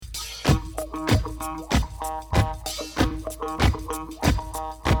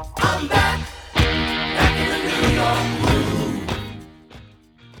I'm back in the New York groove.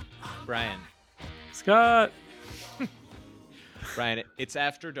 Brian, Scott. Brian, it's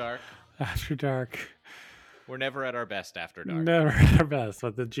after dark. After dark. We're never at our best after dark. Never at our best,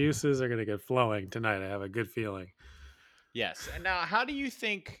 but the juices are going to get flowing tonight. I have a good feeling. Yes. And now, how do you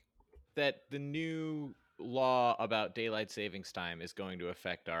think that the new law about daylight savings time is going to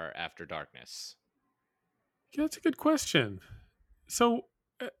affect our after darkness? Yeah, that's a good question. So,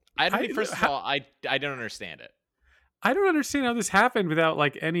 First of all, I don't understand it. I don't understand how this happened without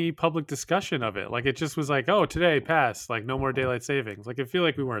like any public discussion of it. Like it just was like, oh, today passed, like no more daylight savings. Like I feel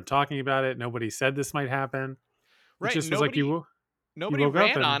like we weren't talking about it. Nobody said this might happen. Right. It just was like nobody woke up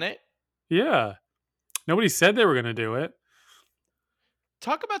ran and- on it. Yeah. Nobody said they were going to do it.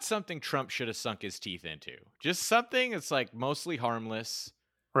 Talk about something Trump should have sunk his teeth into. Just something that's like mostly harmless.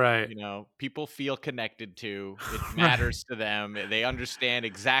 Right. You know, people feel connected to. It matters to them. They understand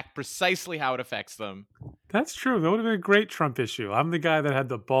precisely how it affects them. That's true. That would have been a great Trump issue. I'm the guy that had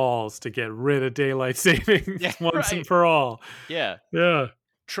the balls to get rid of daylight savings once and for all. Yeah. Yeah.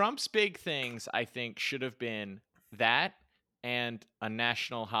 Trump's big things, I think, should have been that and a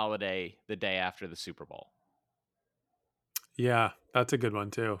national holiday the day after the Super Bowl. Yeah, that's a good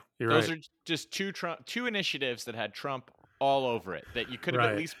one too. Those are just two initiatives that had Trump all over it that you could have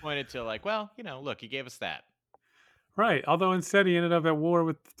at least pointed to like, well, you know, look, he gave us that. Right. Although instead he ended up at war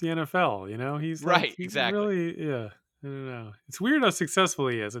with the NFL, you know, he's exactly. Really, yeah. I don't know. It's weird how successful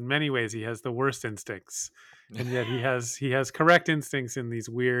he is. In many ways, he has the worst instincts, and yet he has correct instincts in these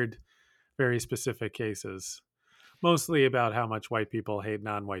weird, very specific cases. Mostly about how much white people hate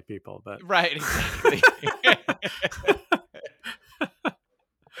non-white people, but right, exactly.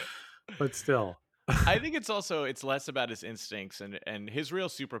 But still, I think it's less about his instincts and his real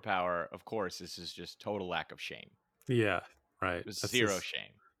superpower, of course, is just total lack of shame. Yeah, right. That's zero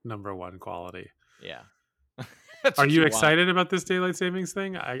shame. Number one quality. Yeah. Are you excited about this daylight savings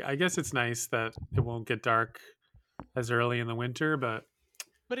thing? I guess it's nice that it won't get dark as early in the winter, but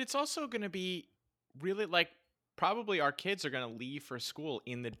it's also going to be really like probably our kids are going to leave for school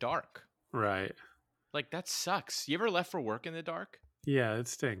in the dark. Right. Like that sucks. You ever left for work in the dark? Yeah, it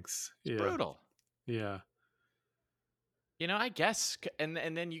stinks. It's brutal. Yeah. You know, I guess, and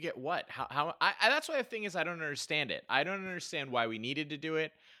then you get what? How? That's why the thing is, I don't understand it. I don't understand why we needed to do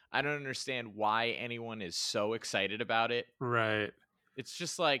it. I don't understand why anyone is so excited about it. Right. It's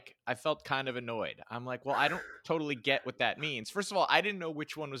just like, I felt kind of annoyed. I'm like, well, I don't totally get what that means. First of all, I didn't know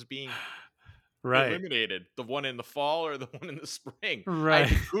which one was being eliminated. The one in the fall or the one in the spring. Right. I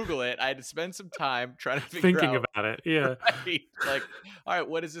had to Google it. I had to spend some time trying to figure out. About it. Yeah. Right? Like, all right,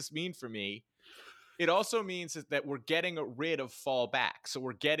 what does this mean for me? It also means that we're getting rid of fall back. So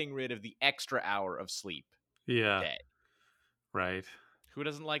we're getting rid of the extra hour of sleep. Yeah. Day. Right. Who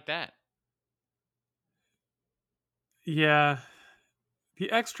doesn't like that? Yeah.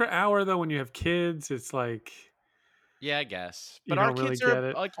 The extra hour, though, when you have kids, it's like... Yeah, I guess. But our kids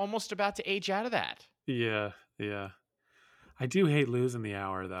are like almost about to age out of that. Yeah, yeah. I do hate losing the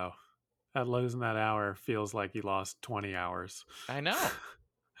hour, though. Losing that hour feels like you lost 20 hours. I know.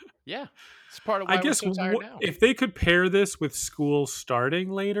 Yeah. It's part of why we're so tired now. If they could pair this with school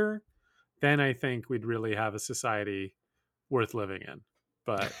starting later, then I think we'd really have a society worth living in.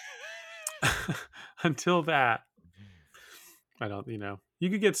 But until that, I don't, you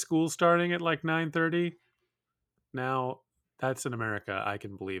could get school starting at like 9:30. Now that's an America I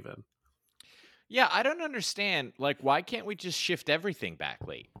can believe in. Yeah, I don't understand. Like, why can't we just shift everything back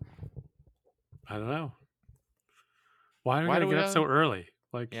late? I don't know. Why do we get up so early?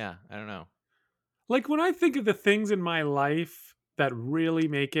 Like, yeah, I don't know. Like when I think of the things in my life that really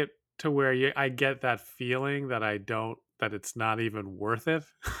make it to where I get that feeling that that it's not even worth it.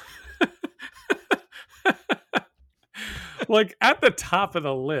 Like at the top of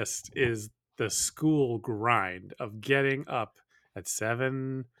the list is the school grind of getting up at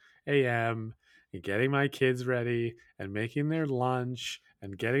 7 a.m. and getting my kids ready and making their lunch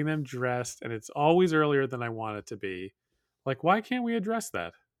and getting them dressed. And it's always earlier than I want it to be. Like, why can't we address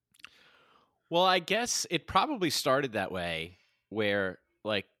that? Well, I guess it probably started that way where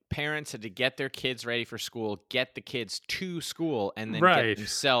like parents had to get their kids ready for school, get the kids to school, and then get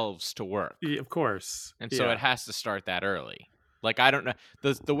themselves to work. Yeah, of course. And so it has to start that early. Like, I don't know.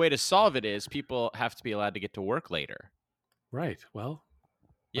 The way to solve it is people have to be allowed to get to work later. Right. Well,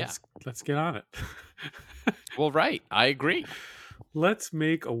 yeah. Let's get on it. Well, right. I agree. Let's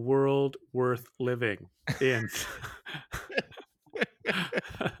make a world worth living in.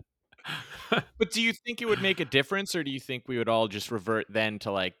 But do you think it would make a difference, or do you think we would all just revert then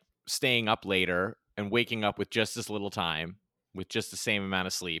to like staying up later and waking up with just as little time, with just the same amount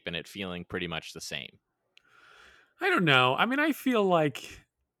of sleep, and it feeling pretty much the same? I don't know. I mean, I feel like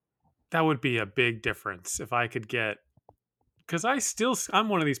that would be a big difference if I could get, because I'm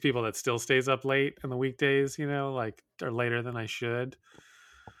one of these people that still stays up late on the weekdays, like, or later than I should.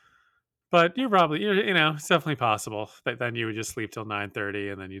 But it's definitely possible that then you would just sleep till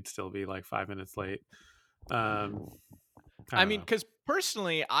 9:30 and then you'd still be like 5 minutes late. Um, I I don't mean, know. because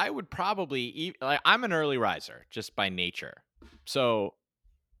personally, I would probably like, I'm an early riser just by nature, so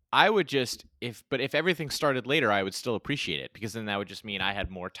I would just if everything started later, I would still appreciate it, because then that would just mean I had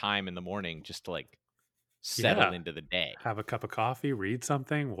more time in the morning just to like settle Yeah, into the day. have a cup of coffee, read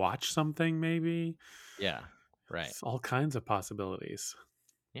something, watch something, maybe. Yeah, right. It's all kinds of possibilities.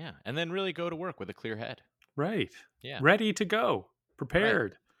 Yeah, and then really go to work with a clear head. Right. Yeah, Ready to go. right.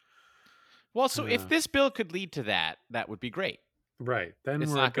 Prepared. Well, so if Uh, this bill could lead to that, that would be great. right. Then It's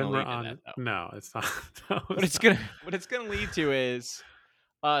we're not going then to we're lead to that on. though. No, it's not. No, What it's it's not. gonna what it's gonna lead to is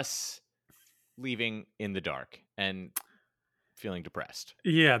us leaving in the dark and feeling depressed.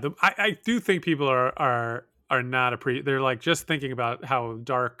 Yeah, I do think people are not they're like just thinking about how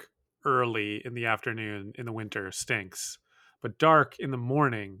dark early in the afternoon in the winter stinks. But dark in the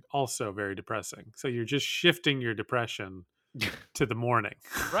morning also very depressing. So you're just shifting your depression to the morning.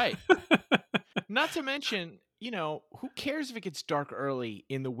 Right. Not to mention, who cares if it gets dark early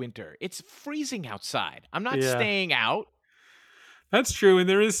in the winter? It's freezing outside. I'm not Yeah. staying out. That's true, and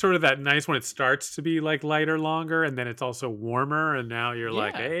there is sort of that nice when it starts to be like lighter longer, and then it's also warmer, and now you're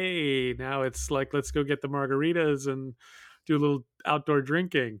like, Yeah, hey, now it's like let's go get the margaritas and do a little outdoor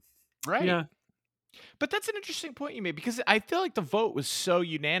drinking. right. Yeah, But that's an interesting point you made, because I feel like the vote was so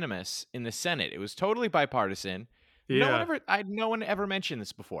unanimous in the Senate. It was totally bipartisan. yeah. No one ever mentioned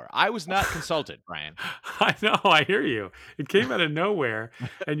this before. I was not consulted, Brian. I know, I hear you. It came out of nowhere,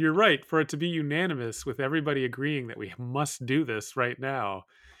 and you're right. For it to be unanimous with everybody agreeing that we must do this right now,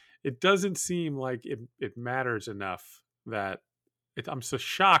 it doesn't seem like it matters enough that I'm so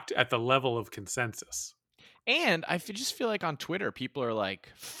shocked at the level of consensus. And just feel like on Twitter, people are like,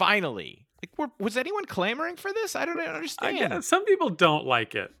 finally. Like, was anyone clamoring for this? I don't I understand. guess some people don't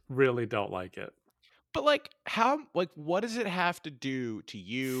like it, really don't like it. But what does it have to do to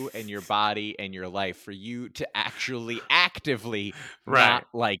you and your body and your life for you to actually actively Right, not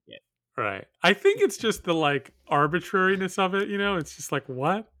like it? right. I think it's just the like arbitrariness of it. It's just like,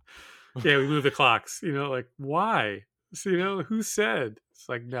 what? Yeah, we move the clocks. Like, why? So, who said? It's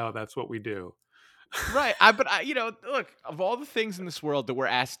like, no, that's what we do. Right. Look, of all the things in this world that we're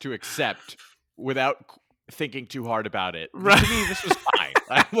asked to accept without thinking too hard about it, Right. to me, this was fine.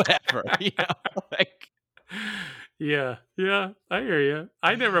 Like, whatever. Like, Yeah, I hear you.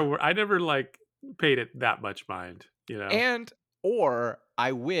 I never like paid it that much mind. or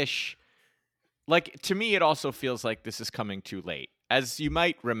I wish, like, to me, it also feels like this is coming too late. As you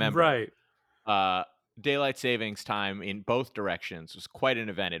might remember, Right. daylight savings time in both directions was quite an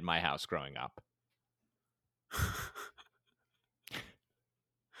event in my house growing up.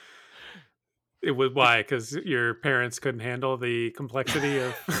 It was why? Because your parents couldn't handle the complexity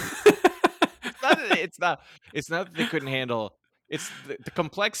of. It's not that they couldn't handle. It's the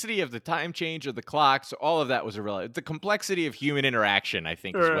complexity of the time change of the clocks. All of that was irrelevant. The complexity of human interaction, I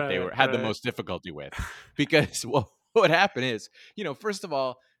think, is what they had the Right. most difficulty with. Because what happened is, first of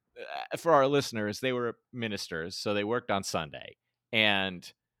all, for our listeners, they were ministers, so they worked on Sunday,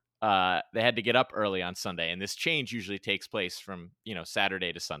 and they had to get up early on Sunday. And this change usually takes place from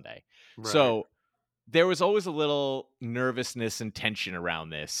Saturday to Sunday. Right. So there was always a little nervousness and tension around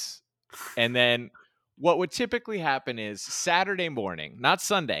this. And then what would typically happen is Saturday morning, not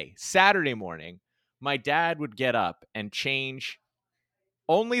Sunday, Saturday morning, my dad would get up and change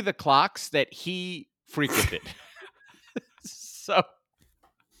only the clocks that he frequented. So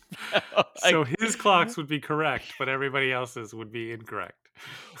So his clocks would be correct, but everybody else's would be incorrect.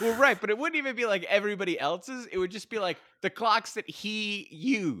 Well, right, but it wouldn't even be like everybody else's. It would just be like the clocks that he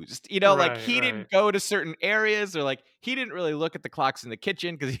used. Like he Right. didn't go to certain areas, or like he didn't really look at the clocks in the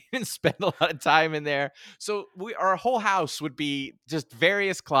kitchen because he didn't spend a lot of time in there. So our whole house would be just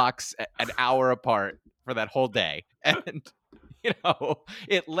various clocks an hour apart for that whole day. And,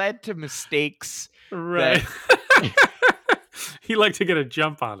 it led to mistakes. Right. He liked to get a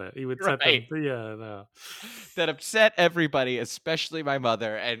jump on it. He would set Right. them. Yeah, no. That upset everybody, especially my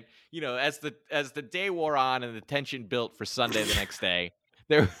mother. And as the day wore on and the tension built for Sunday the next day,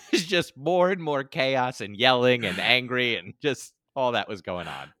 there was just more and more chaos and yelling and angry and just all that was going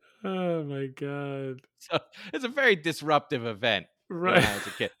on. Oh my god. So it's a very disruptive event when Right. I was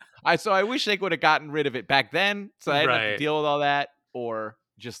a kid. So I wish they would have gotten rid of it back then, so I didn't have to Right. deal with all that, or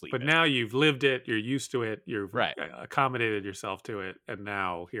just leave But it. now you've lived it, you're used to it, you've Right. accommodated yourself to it, and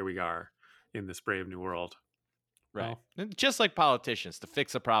now here we are in this brave new world. Right. Well, And just like politicians, to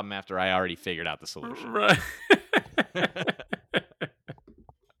fix a problem after I already figured out the solution. right.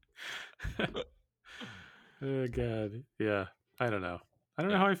 Oh God, yeah. I don't know. I don't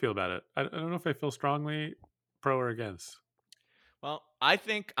know Yeah. how I feel about it. I don't know if I feel strongly pro or against. Well, I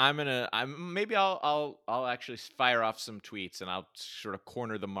think maybe I'll actually fire off some tweets and I'll sort of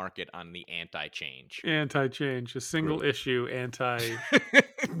corner the market on the anti-change. Anti-change, a single issue anti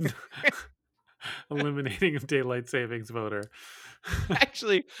eliminating of daylight savings voter.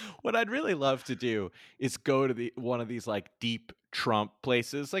 Actually, what I'd really love to do is go to one of these like deep Trump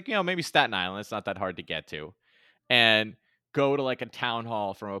places, like maybe Staten Island. It's not that hard to get to, and go to like a town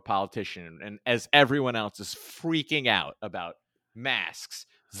hall from a politician, and as everyone else is freaking out about masks,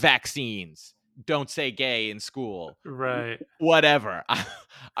 vaccines, don't say gay in school, Right. whatever.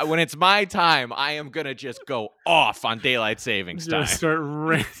 When it's my time, I am gonna just go off on daylight savings time. Just start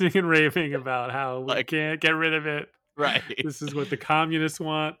ranting and raving about how we Like- can't get rid of it. Right. This is what the communists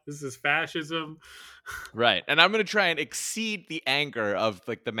want. This is fascism. Right. And I'm gonna try and exceed the anger of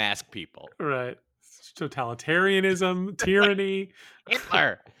like the mask people. Right. Totalitarianism, tyranny.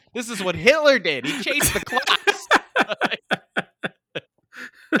 Hitler. This is what Hitler did. He changed the clocks.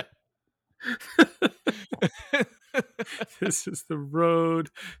 This is the road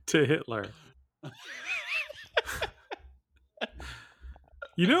to Hitler.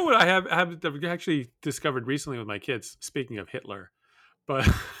 You know what I've actually discovered recently with my kids, speaking of Hitler, but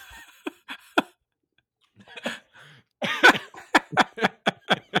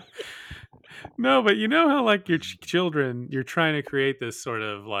no, but you know how like your children, you're trying to create this sort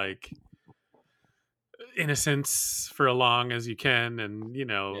of like innocence for as long as you can, and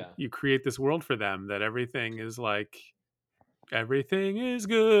Yeah. you create this world for them that everything is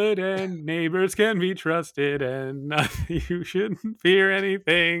good and neighbors can be trusted and you shouldn't fear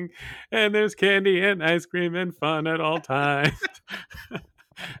anything, and there's candy and ice cream and fun at all times.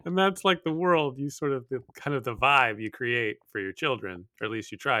 And that's like the world you sort of kind of the vibe you create for your children, or at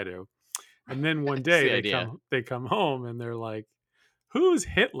least you try to. And then one That's the day idea. they come home and they're like, who's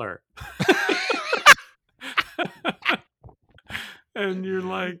Hitler? And you're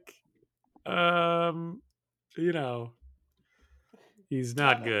like, he's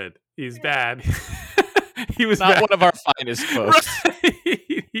not good. He's bad. He was Not bad. one of our finest folks.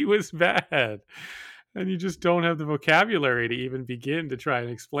 Right. He was bad. And you just don't have the vocabulary to even begin to try and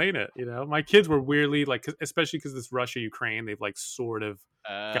explain it. My kids were weirdly like, especially because this Russia, Ukraine, they've like sort of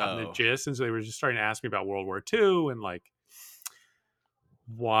gotten the Oh. gist. And so they were just starting to ask me about World War II and like,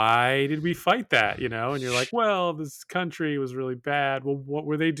 why did we fight that? And you're like, well, this country was really bad. Well, what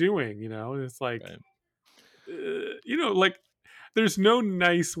were they doing? And it's like, Right. like there's no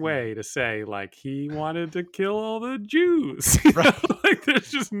nice way to say like he wanted to kill all the Jews. Right. Like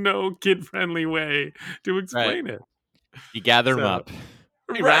there's just no kid-friendly way to explain it. You gather them So- up.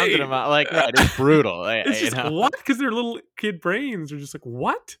 You rounded them out. Like, right, it's brutal. It's just what? Because their little kid brains are just like,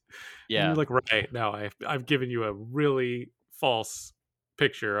 what? And Yeah. you're like, right, no, I've given you a really false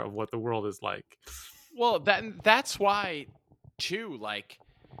picture of what the world is like. Well, that's why too, like,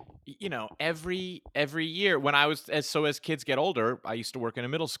 every year when I was as kids get older, I used to work in a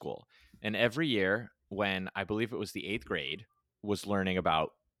middle school, and every year when I believe it was the 8th grade was learning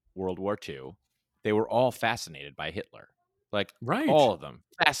about World War II, they were all fascinated by Hitler. Like, Right. all of them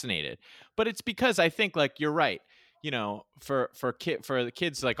fascinated. But it's because I think, like, you're right. For the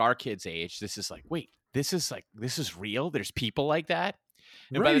kids like our kids' age, this is like, wait, this is real. There's people like that.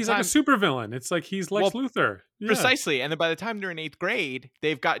 And by Right, the he's like a time- supervillain. It's like he's Lex Luthor. Yeah. Precisely. And then by the time they're in 8th grade,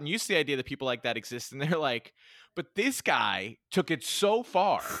 they've gotten used to the idea that people like that exist. And they're like, but this guy took it so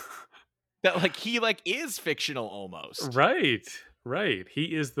far that like he like is fictional almost. Right. He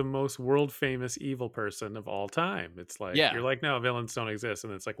is the most world famous evil person of all time. It's like, Yeah. you're like, no, villains don't exist.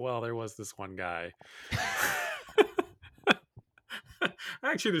 And it's like, well, there was this one guy.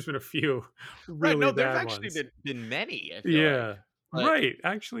 Actually, there's been a few really Right. No, bad there's actually ones. been many. I feel Yeah. like. Like- Right.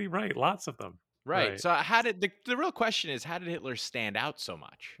 Actually, right. Lots of them. Right. Right. So how did the real question is, how did Hitler stand out so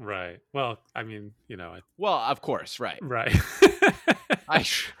much? Right. Well, I mean, Well, of course, right. right.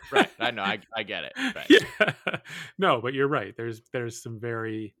 Right. I know. I get it. Right. Yeah. No, but you're right. There's some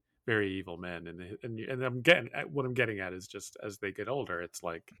very, very evil men, and I'm getting what I'm getting at is just as they get older, it's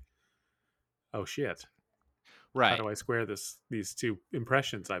like, oh shit, how Right. do I square these two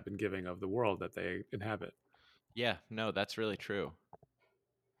impressions I've been giving of the world that they inhabit? Yeah. No, that's really true.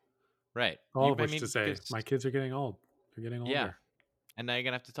 Right. All of which to say, because- my kids are getting old. They're getting older. And now you're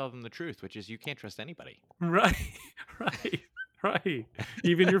gonna have to tell them the truth, which is you can't trust anybody. Right. Right. Right.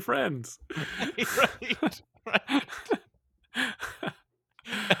 Even your friends. right. Right.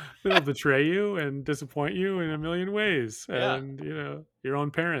 They'll betray you and disappoint you in a million ways. Yeah. And, your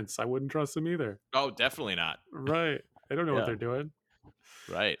own parents, I wouldn't trust them either. Oh, definitely not. Right. They don't know what Yeah. they're doing.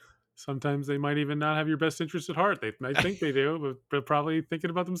 Right. Sometimes they might even not have your best interest at heart. They might think they do, but they're probably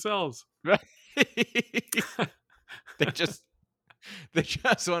thinking about themselves. Right. they just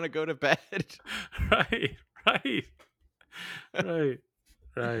want to go to bed. Right. Right. Right.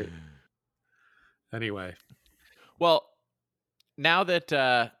 Right. Anyway. Well, now that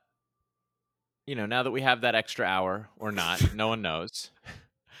now that we have that extra hour or not, no one knows.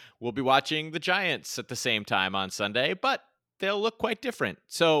 We'll be watching the Giants at the same time on Sunday, but they'll look quite different.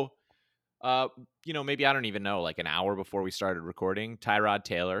 So, maybe I don't even know, like an hour before we started recording, Tyrod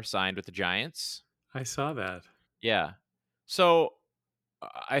Taylor signed with the Giants. I saw that. Yeah. So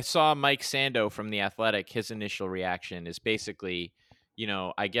I saw Mike Sando from The Athletic. His initial reaction is basically,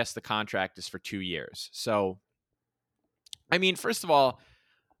 I guess the contract is for 2 years. So, I mean, first of all,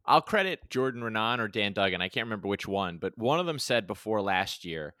 I'll credit Jordan Renan or Dan Duggan. I can't remember which one, but one of them said before last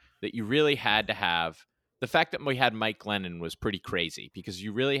year that you really had to have the fact that we had Mike Glennon was pretty crazy because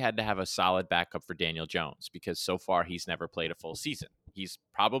you really had to have a solid backup for Daniel Jones because so far he's never played a full season. He's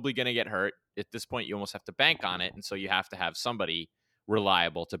probably going to get hurt. At this point, you almost have to bank on it. And so you have to have somebody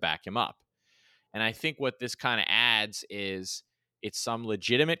reliable to back him up. And I think what this kind of adds is it's some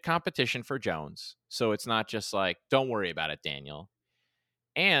legitimate competition for Jones. So it's not just like, don't worry about it, Daniel.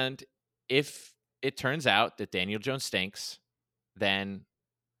 And if it turns out that Daniel Jones stinks, then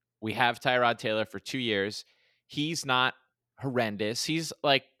we have Tyrod Taylor for 2 years. He's not horrendous. He's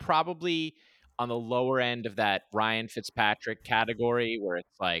like probably on the lower end of that Ryan Fitzpatrick category where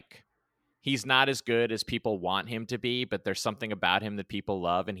it's like he's not as good as people want him to be, but there's something about him that people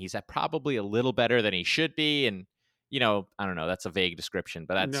love, and he's probably a little better than he should be. And, I don't know. That's a vague description,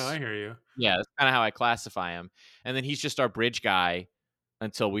 but No, I hear you. Yeah, that's kind of how I classify him. And then he's just our bridge guy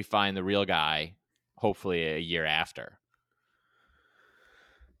until we find the real guy, hopefully a year after.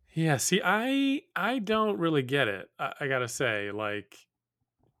 Yeah, see, I don't really get it. I gotta say, like,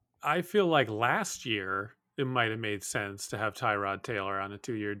 I feel like last year it might have made sense to have Tyrod Taylor on a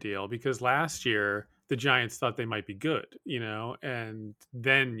 2-year deal because last year the Giants thought they might be good, and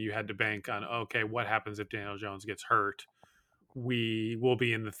then you had to bank on, okay, what happens if Daniel Jones gets hurt? We will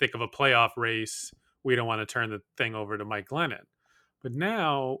be in the thick of a playoff race. We don't want to turn the thing over to Mike Glennon. But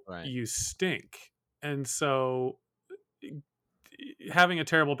now you stink. And so having a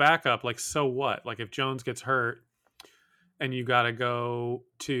terrible backup, like, so what? Like, if Jones gets hurt and you got to go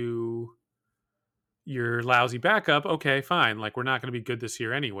to your lousy backup, okay, fine. Like, we're not going to be good this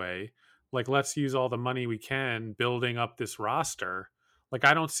year anyway. Like, let's use all the money we can building up this roster. Like,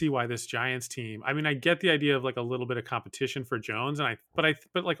 I don't see why this Giants team. I mean, I get the idea of like a little bit of competition for Jones,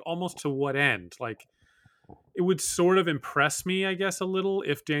 but like almost to what end? Like, it would sort of impress me, I guess, a little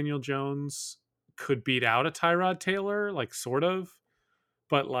if Daniel Jones could beat out a Tyrod Taylor, like, sort of.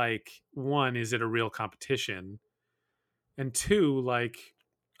 But like, one, is it a real competition? And two, like,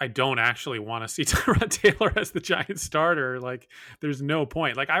 I don't actually want to see Tyrod Taylor as the Giants starter. Like, there's no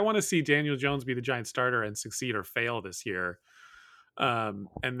point. Like, I want to see Daniel Jones be the Giants starter and succeed or fail this year. And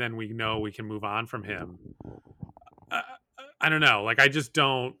then we know we can move on from him. I don't know. Like, I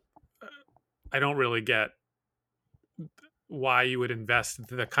don't really get why you would invest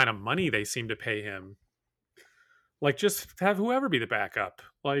the kind of money they seem to pay him. Like, just have whoever be the backup.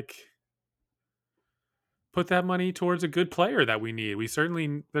 Like, put that money towards a good player that we need.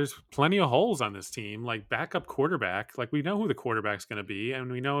 There's plenty of holes on this team. Like, backup quarterback. Like, we know who the quarterback's going to be,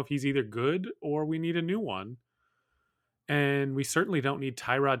 and we know if he's either good or we need a new one. And we certainly don't need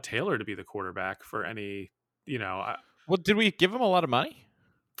Tyrod Taylor to be the quarterback for any, Well, did we give him a lot of money?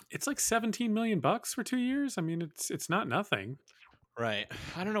 It's like $17 million for 2 years. I mean, it's not nothing. Right.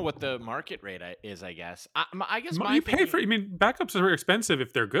 I don't know what the market rate is, I guess. I guess You pay for, backups are expensive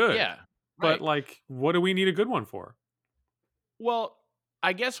if they're good. Yeah. But like, what do we need a good one for? Well,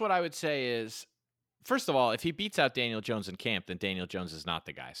 I guess what I would say is, first of all, if he beats out Daniel Jones in camp, then Daniel Jones is not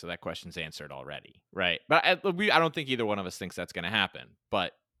the guy. So that question's answered already. Right. But I don't think either one of us thinks that's going to happen.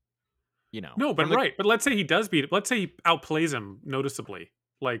 But, No, but right. But let's say he does beat it. Let's say he outplays him noticeably.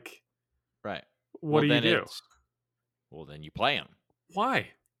 Like, right. What do you do? Well, then you play him. Why?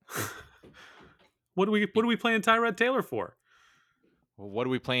 What are we playing Tyrod Taylor for? Well, what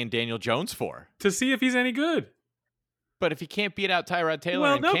are we playing Daniel Jones for? To see if he's any good. But if he can't beat out Tyrod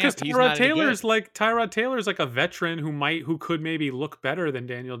Taylor in camp, because he's not any good. Tyrod Taylor's like a veteran who could maybe look better than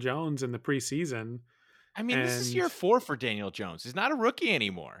Daniel Jones in the preseason. I mean, this is year 4 for Daniel Jones. He's not a rookie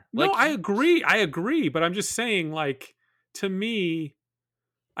anymore. No, I agree. But I'm just saying, like, to me,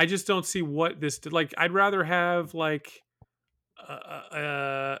 I just don't see what this did. Like, I'd rather have like,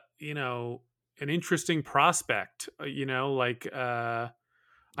 you know, an interesting prospect. You know, like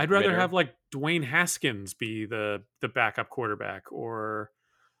Like I'd rather have Ritter. like Dwayne Haskins be the backup quarterback, or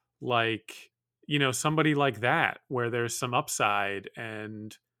like, you know, somebody like that where there's some upside,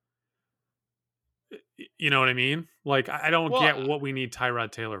 and you know what I mean? Like, I don't Well, get what we need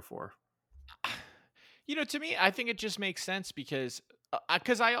Tyrod Taylor for. to me, I think it just makes sense because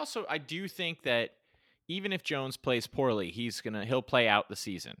I do think that even if Jones plays poorly, he'll play out the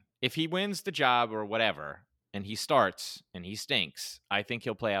season. If he wins the job or whatever, and he starts and he stinks, I think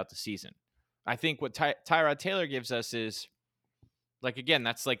he'll play out the season. I think what Tyrod Taylor gives us is like, again,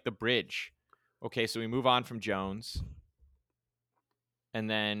 that's like the bridge. Okay, so we move on from Jones, and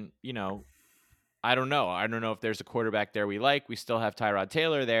then I don't know. I don't know if there's a quarterback there we like. We still have Tyrod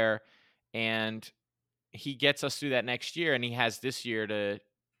Taylor there, and he gets us through that next year, and he has this year to,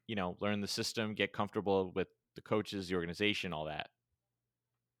 learn the system, get comfortable with the coaches, the organization, all that.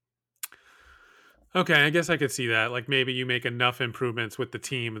 Okay, I guess I could see that. Like, maybe you make enough improvements with the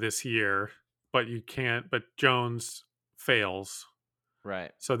team this year, but you can't. But Jones fails,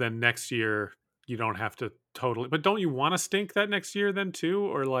 Right. so then next year you don't have to totally. But don't you want to stink that next year then too,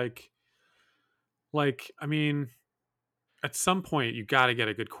 or like I mean, at some point you got to get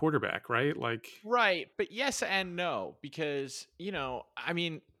a good quarterback, right? Like, Right. But yes and no, because, I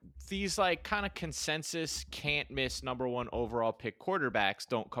mean, these like kind of consensus can't miss number one overall pick quarterbacks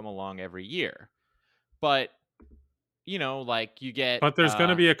don't come along every year. But, like you get, but there's going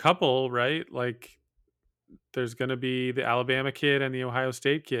to be a couple, right? Like, there's going to be the Alabama kid and the Ohio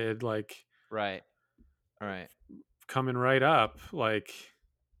State kid, like right. Right. coming right up, like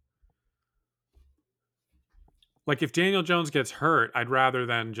if Daniel Jones gets hurt, I'd rather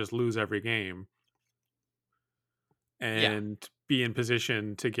than just lose every game Yeah. and be in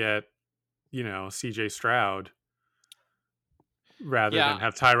position to get, CJ Stroud rather Yeah. than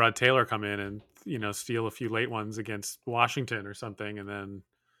have Tyrod Taylor come in and, steal a few late ones against Washington or something. And then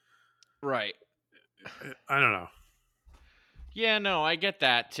Right. I don't know. Yeah, no, I get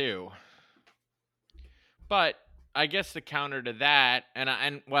that too. But I guess the counter to that,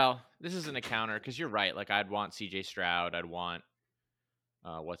 and well, this isn't a counter because you're right. Like I'd want C.J. Stroud. I'd want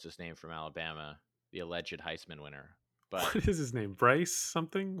what's his name from Alabama, the alleged Heisman winner. But What is his name? Bryce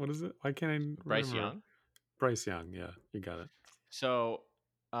something? What is it? Why can't I Bryce remember? Young. Bryce Young. Yeah, you got it. So,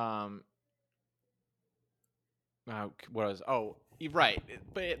 um, what was? Oh, you're right.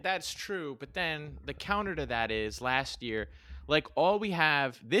 But that's true. But then the counter to that is last year, like all we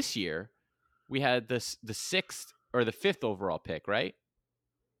have this year, we had the sixth or the fifth overall pick, right?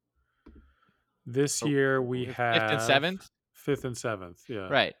 This Or year we fifth and have seventh. fifth and seventh. Yeah.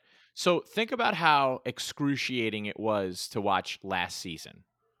 Right. So think about how excruciating it was to watch last season.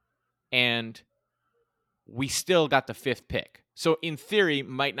 And we still got the fifth pick. So in theory,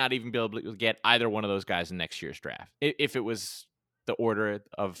 might not even be able to get either one of those guys in next year's draft if it was the order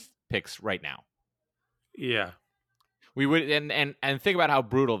of picks right now. Yeah. We would and think about how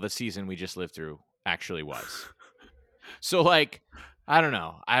brutal the season we just lived through actually was. So like, I don't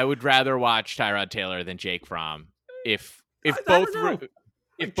know. I would rather watch Tyrod Taylor than Jake Fromm if I both don't know. if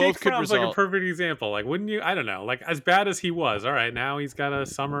Like, both Jake could Fromm's like a result. perfect example. Like, wouldn't you? I don't know. Like, as bad as he was, all right, now he's got a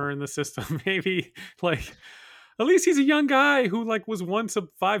summer in the system. Maybe like, at least he's a young guy who like was once a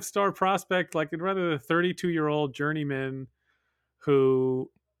 5-star prospect. Like, I'd rather the 32-year-old journeyman who,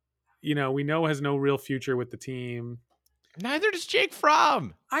 we know has no real future with the team. Neither does Jake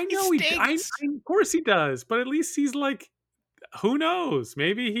Fromm. I He know stinks. of course he does, but at least he's like, who knows?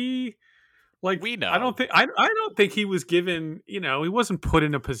 Maybe he. Like, We I know. don't think I don't think he was given, he wasn't put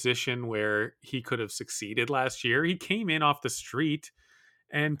in a position where he could have succeeded last year. He came in off the street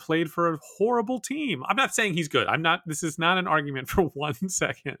and played for a horrible team. I'm not saying he's good. This is not an argument for 1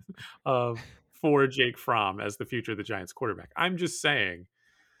 second for Jake Fromm as the future of the Giants quarterback. I'm just saying,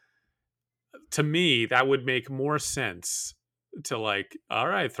 to me, that would make more sense to like, all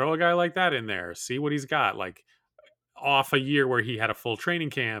right, throw a guy like that in there, see what he's got, like off a year where he had a full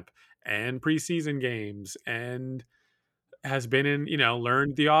training camp and preseason games and has been in,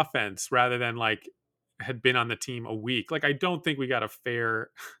 learned the offense rather than like had been on the team a week. Like, I don't think we got a fair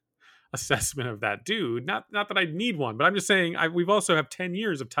assessment of that dude. Not that I need one, but I'm just saying we've also have 10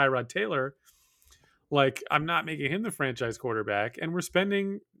 years of Tyrod Taylor. Like, I'm not making him the franchise quarterback, and we're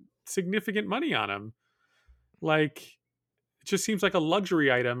spending significant money on him. Like, it just seems like a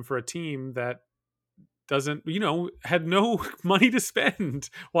luxury item for a team that doesn't, had no money to spend.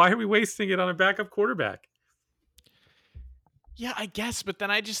 Why are we wasting it on a backup quarterback? Yeah, I guess, but then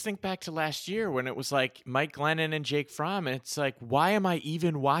I just think back to last year when it was like Mike Glennon and Jake Fromm, and it's like, why am I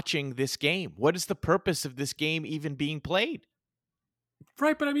even watching this game? What is the purpose of this game even being played?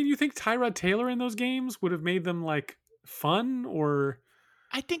 Right, but I mean, you think Tyrod Taylor in those games would have made them like fun or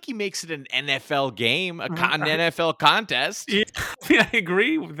I think he makes it an NFL game, an right? NFL contest. Yeah, I mean, I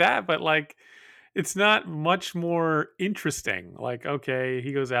agree with that, but like, it's not much more interesting. Like, okay,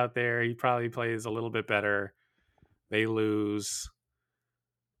 he goes out there, he probably plays a little bit better. They lose.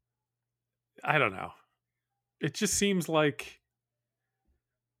 I don't know. It just seems like,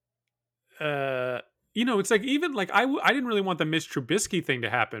 uh, it's like even like I didn't really want the Mitch Trubisky thing to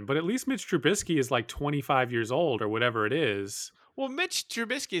happen, but at least Mitch Trubisky is like 25 years old or whatever it is. Well, Mitch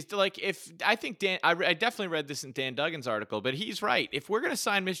Trubisky is like, if I think I definitely read this in Dan Duggan's article, but he's right. If we're going to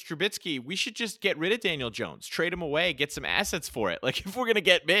sign Mitch Trubisky, we should just get rid of Daniel Jones, trade him away, get some assets for it. Like, if we're going to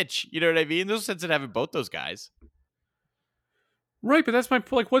get Mitch, you know what I mean? There's no sense in having both those guys. Right, but that's my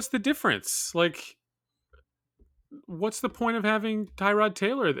like. What's the difference? Like, what's the point of having Tyrod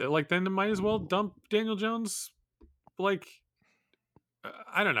Taylor? Like, then might as well dump Daniel Jones. Like,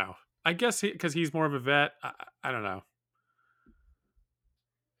 I don't know. I guess because he's more of a vet. I don't know.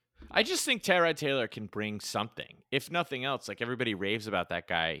 I just think Tyrod Taylor can bring something. If nothing else, like everybody raves about that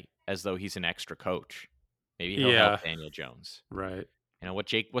guy as though he's an extra coach. Maybe he'll Yeah, help Daniel Jones. right. You know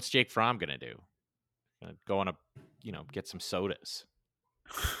what's Jake Fromm gonna do? Gonna go on a, get some sodas.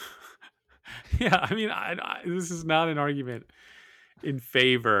 Yeah, I mean, this is not an argument in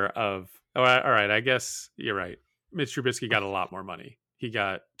favor of. Oh, all right. I guess you're right. Mitch Trubisky got a lot more money. He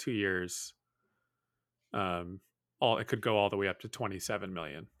got 2 years. All it could go all the way up to 27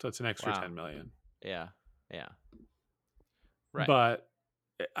 million. So it's an extra Wow. 10 million. Yeah. Yeah. Right. But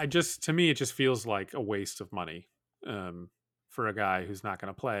to me, it just feels like a waste of money for a guy who's not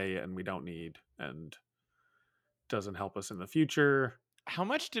going to play and we don't need and doesn't help us in the future. How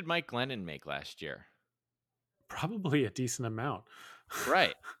much did Mike Glennon make last year? Probably a decent amount.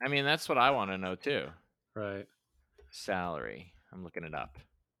 Right. I mean, that's what I want to know too. Right. Salary. I'm looking it up.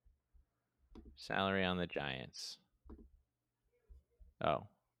 Salary on the Giants. Oh,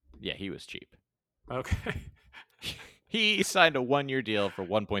 yeah, he was cheap. Okay. He signed a 1-year deal for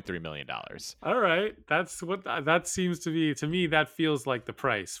 $1.3 million. All right. That's what that seems to be. To me, that feels like the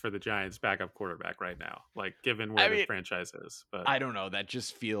price for the Giants backup quarterback right now, like given where the franchise is. But I don't know. That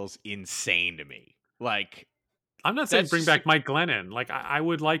just feels insane to me. Like, I'm not saying that's bring just back Mike Glennon. Like, I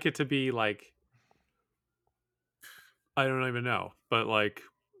would like it to be like, I don't even know, but like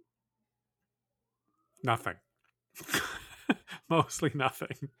nothing. Mostly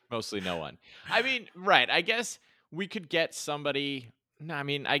nothing. mostly no one. I mean, right. I guess we could get somebody. No, I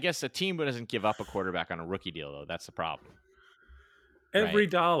mean, I guess a team doesn't give up a quarterback on a rookie deal, though. That's the problem. Every Right.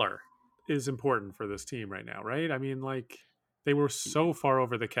 dollar is important for this team right now, right? I mean, like they were so far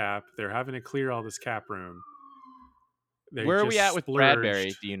over the cap. They're having to clear all this cap room. They Where are we just at with Bradbury?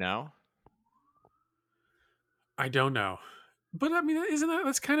 splurged. Do you know? I don't know. But I mean,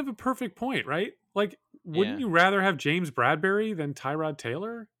 that's kind of a perfect point, right? Like, wouldn't Yeah. you rather have James Bradbury than Tyrod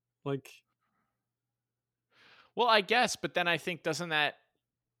Taylor? Like, Well, I guess, but then I think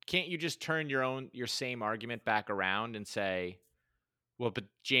can't you just turn your same argument back around and say, well, but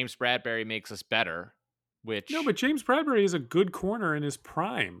James Bradbury makes us better, which no, but James Bradbury is a good corner in his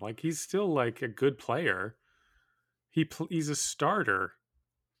prime. Like, he's still like a good player. He's a starter.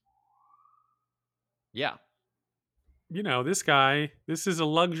 yeah. This guy, this is a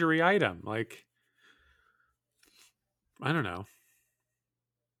luxury item. Like, I don't know.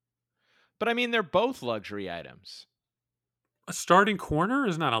 But I mean, they're both luxury items. A starting corner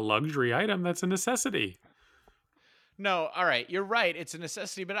is not a luxury item. That's a necessity. No, all right, you're right. It's a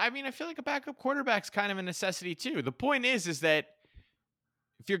necessity, but I mean, I feel like a backup quarterback's kind of a necessity too. The point is that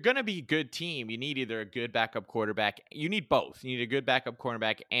if you're going to be a good team, you need either a good backup quarterback. You need both. You need a good backup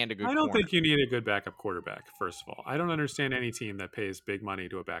cornerback and a good I don't corner. think you need a good backup quarterback, first of all. I don't understand any team that pays big money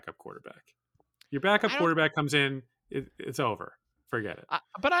to a backup quarterback. Your backup quarterback comes in, it's over. Forget it.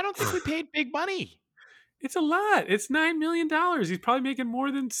 But I don't think we paid big money. It's a lot. It's $9 million. He's probably making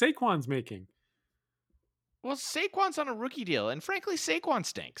more than Saquon's making. Well, Saquon's on a rookie deal, and frankly, Saquon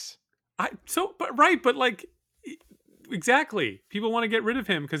stinks. But like, exactly. People want to get rid of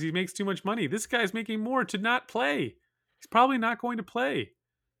him because he makes too much money. This guy's making more to not play. He's probably not going to play.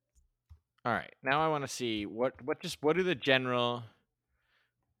 All right, now I want to see what do the general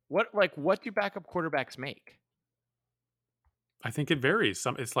what do backup quarterbacks make? I think it varies.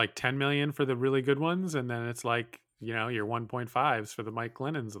 It's like 10 million for the really good ones, and then it's like, your 1.5s for the Mike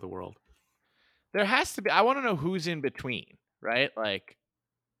Glennons of the world. There has to be. I want to know who's in between, right? Like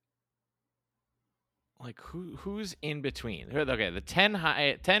like who's in between? Okay, the 10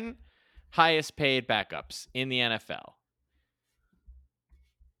 highest paid backups in the NFL.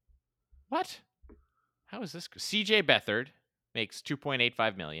 What? How is this? CJ Beathard makes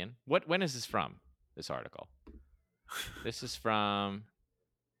 $2.85 million. When is this from? This article. This is from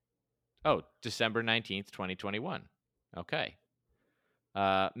December 19th, 2021. Okay.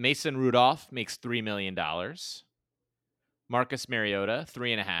 Mason Rudolph makes $3 million. Marcus Mariota,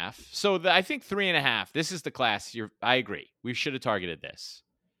 3.5. So I think 3.5. This is the class. I agree. We should have targeted this.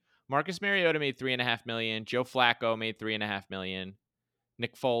 Marcus Mariota made $3.5 million. Joe Flacco made $3.5 million.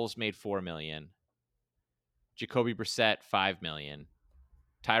 Nick Foles made $4 million. Jacoby Brissett, $5 million.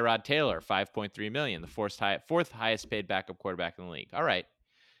 Tyrod Taylor, $5.3 million, the fourth highest paid backup quarterback in the league. All right.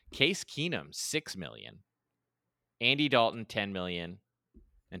 Case Keenum, $6 million. Andy Dalton, $10 million.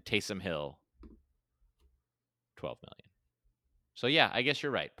 And Taysom Hill, $12 million. So, yeah, I guess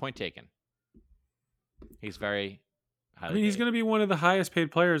you're right. Point taken. He's very highly he's going to be one of the highest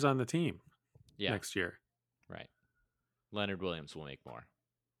paid players on the team next year. Right. Leonard Williams will make more.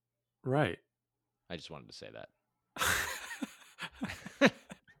 Right. I just wanted to say that.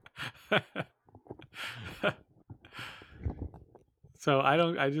 So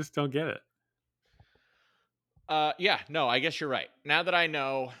I just don't get it. Yeah, no, I guess you're right. Now that I'm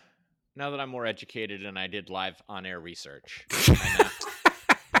more educated and I did live on air research,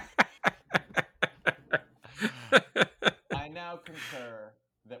 I now concur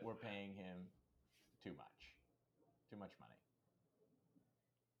that we're paying him too much money.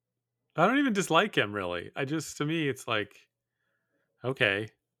 I don't even dislike him really. To me, it's like, okay,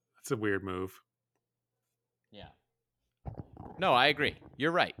 that's a weird move. Yeah. No, I agree.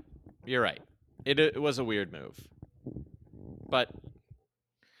 You're right. It was a weird move, but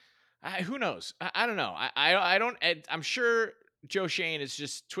who knows? I don't know. I don't. I'm sure Joe Schoen is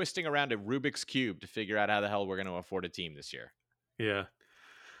just twisting around a Rubik's cube to figure out how the hell we're going to afford a team this year. Yeah.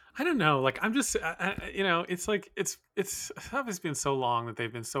 I don't know. Like, I'm just, it's like, it's obviously been so long that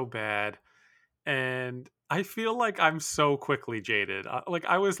they've been so bad. And I feel like I'm so quickly jaded. Like,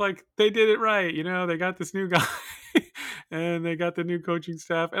 I was like, they did it right. They got this new guy and they got the new coaching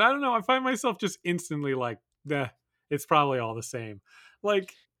staff. And I don't know. I find myself just instantly like, it's probably all the same.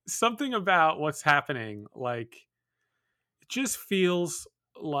 Like, something about what's happening, like, it just feels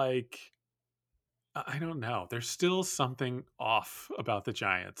like, I don't know. There's still something off about the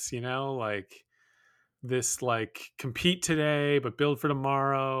Giants, like this, like, compete today, but build for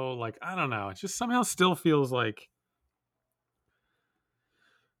tomorrow. Like, I don't know. It just somehow still feels like,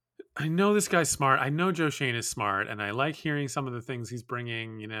 I know this guy's smart. I know Joe Schoen is smart, and I like hearing some of the things he's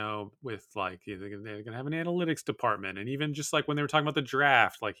bringing, with like, they're going to have an analytics department. And even just like when they were talking about the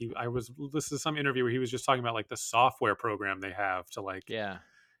draft, like I was listening to some interview where he was just talking about like the software program they have to like, yeah.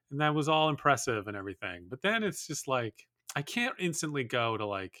 And that was all impressive and everything. But then it's just like, I can't instantly go to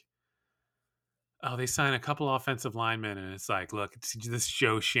like, oh, they sign a couple offensive linemen and it's like, look, it's this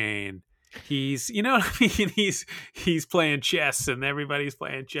Joe Schoen. He's, you know what I mean? He's playing chess and everybody's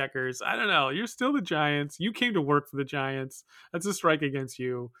playing checkers. I don't know. You're still the Giants. You came to work for the Giants. That's a strike against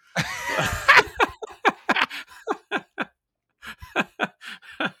you.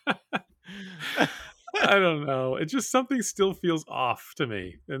 I don't know. It just, something still feels off to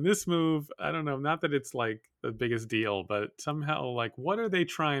me. And this move, I don't know, not that it's like the biggest deal, but somehow like, what are they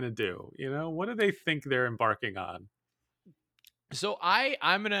trying to do? What do they think they're embarking on? So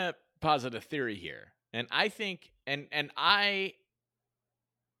I'm going to posit a theory here. And I think, and I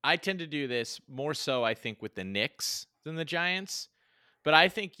tend to do this more so, I think, with the Knicks than the Giants. But I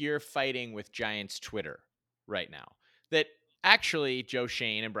think you're fighting with Giants Twitter right now. That actually, Joe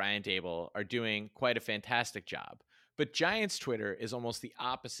Schoen and Brian Daboll are doing quite a fantastic job. But Giants Twitter is almost the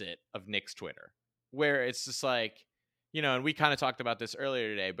opposite of Knicks Twitter, where it's just like, and we kind of talked about this earlier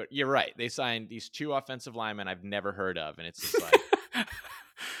today, but you're right. They signed these two offensive linemen I've never heard of. And it's just like,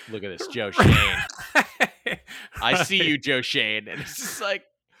 look at this, Joe Schoen. I see you, Joe Schoen. And it's just like,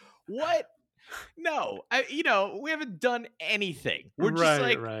 what? No, we haven't done anything. We're just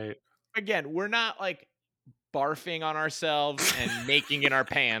like, again, we're not like barfing on ourselves and making in our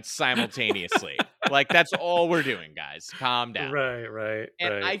pants simultaneously. Like, that's all we're doing, guys. Calm down. Right.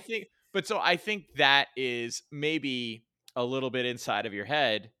 And I think that is maybe a little bit inside of your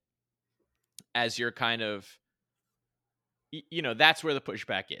head as you're kind of, that's where the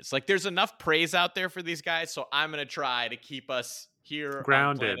pushback is. Like, there's enough praise out there for these guys, so I'm going to try to keep us here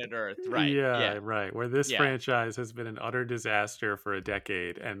grounded on planet Earth. Right. Yeah. Right. Where this franchise has been an utter disaster for a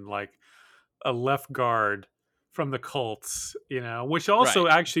decade and like a left guard from the Colts, which also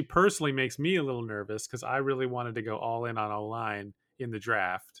actually personally makes me a little nervous because I really wanted to go all in on O-line in the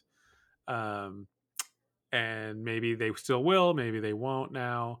draft. and maybe they still will, maybe they won't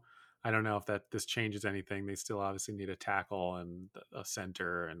now. I don't know if this changes anything. They still obviously need a tackle and a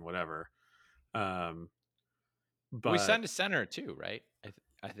center and whatever. Um, We but signed a center too, right?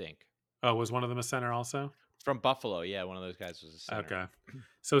 I think oh, was one of them a center also? from Buffalo. Yeah, one of those guys was a center. Okay.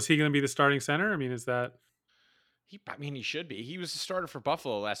 So is he going to be the starting center? I mean, is that I mean, he should be. He was a starter for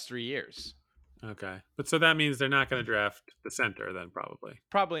Buffalo the last 3 years. okay? But so that means they're not going to draft the center then, probably.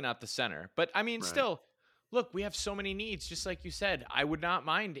 Probably not the center, but I mean, Right. still, look, we have so many needs. Just like you said, I would not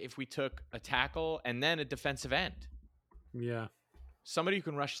mind if we took a tackle and then a defensive end, Yeah. somebody who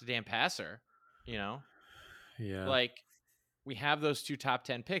can rush the damn passer. You know, Yeah. like we have those 2 top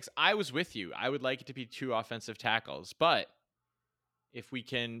 10 picks. I was with you. I would like it to be 2 offensive tackles, but if we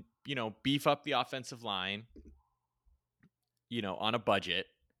can, beef up the offensive line, on a budget,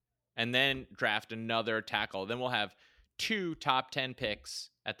 and then draft another tackle, then we'll have 2 top 10 picks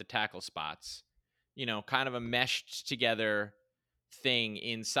at the tackle spots, kind of a meshed together thing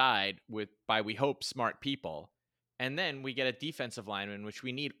inside by we hope smart people. And then we get a defensive lineman, which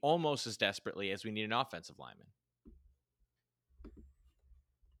we need almost as desperately as we need an offensive lineman.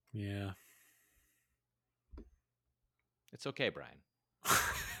 Yeah. It's okay, Brian.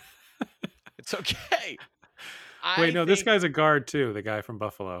 It's okay. Wait, no, this guy's a guard too. The guy from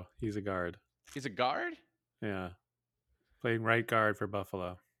Buffalo. He's a guard. He's a guard Yeah. Playing right guard for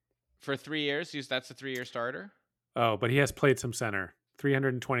Buffalo. for 3 years. That's a 3-year starter. Oh, but he has played some center.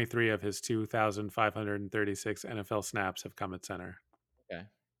 323 of his 2,536 NFL snaps have come at center. Okay.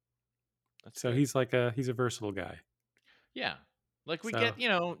 That's So good. he's a versatile guy. Yeah. Like we So- get,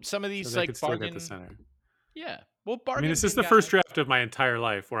 some of these So they like could still get bargain. the center. Yeah. Well, I bargain. mean, this is the first draft of my entire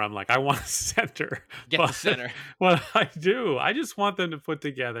life where I'm like, I want a center. Get But the center. what I do, I just want them to put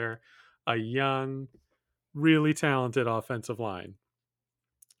together a young, really talented offensive line.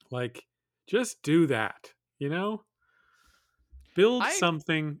 Like, just do that, Build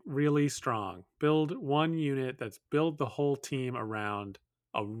something really strong. Build one unit build the whole team around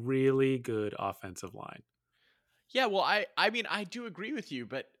a really good offensive line. Yeah, well, I mean, I do agree with you,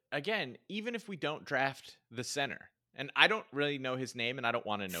 but again, even if we don't draft the center, and I don't really know his name, and I don't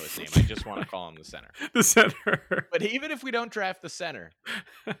want to know his name, I just want to call him the center. The center. But even if we don't draft the center,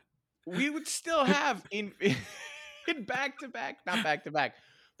 we would still have in back-to-back, not back-to-back,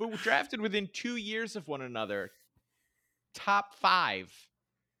 but we're drafted within 2 years of one another, top 5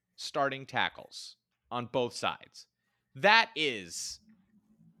 starting tackles on both sides. That is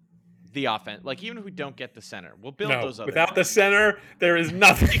the offense. Like, even if we don't get the center, we'll build those other without the things. center, there is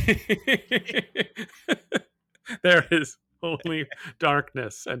nothing. There is only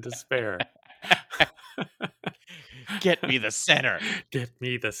darkness and despair. Get me the center. Get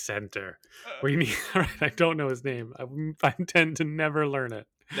me the center. We need. All right, I don't know his name. I intend to never learn it.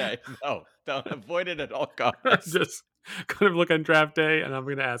 No, don't avoid it at all I'm costs. just going to look on draft day, and I'm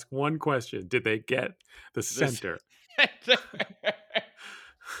going to ask one question: did they get the center?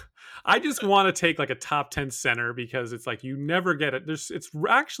 I just want to take like a top 10 center because it's like you never get it. It's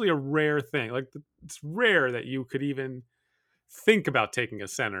actually a rare thing. Like it's rare that you could even think about taking a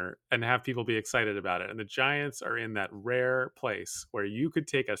center and have people be excited about it. And the Giants are in that rare place where you could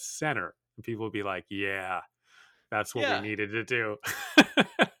take a center and people would be like, yeah, that's what we needed to do.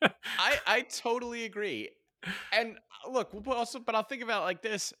 I totally agree. And look, but I'll think about it like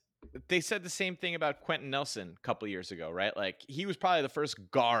this. They said the same thing about Quentin Nelson a couple years ago, right? Like he was probably the first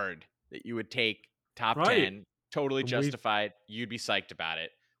guard that you would take top 10, totally justified. You'd be psyched about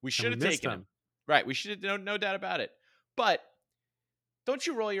it. We should have taken him. Right. We should have, no doubt about it. But don't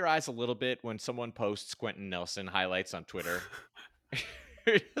you roll your eyes a little bit when someone posts Quentin Nelson highlights on Twitter?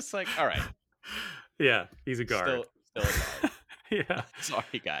 You're just like, all right. Yeah, he's a guard. Still a guard. Yeah.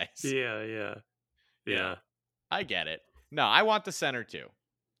 Sorry, guys. Yeah. I get it. No, I want the center too.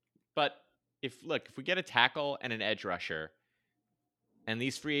 But if we get a tackle and an edge rusher, and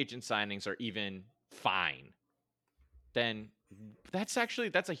these free agent signings are even fine, then that's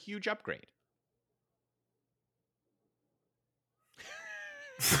a huge upgrade.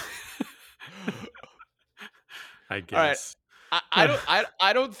 I guess. All right.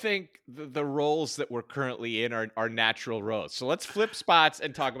 I don't think the roles that we're currently in are natural roles. So let's flip spots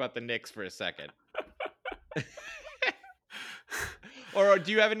and talk about the Knicks for a second. Or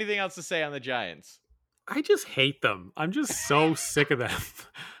do you have anything else to say on the Giants? I just hate them. I'm just so sick of them.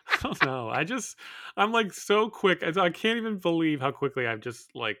 I don't know. I'm like so quick. I can't even believe how quickly I've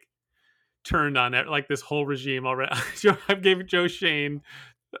just like turned on it, like this whole regime already. I've given Joe Shane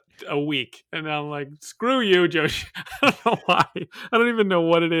a week, and I'm like, screw you, Josh. I don't know why. I don't even know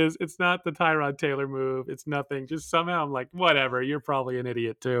what it is. It's not the Tyrod Taylor move. It's nothing. Just somehow I'm like, whatever. You're probably an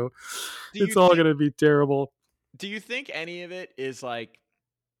idiot too. Do It's you all think gonna be terrible. do you think any of it is like,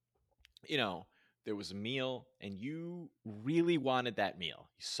 you know, there was a meal and you really wanted that meal.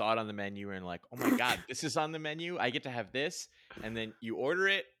 You saw it on the menu and like, "Oh my god, this is on the menu. I get to have this." And then you order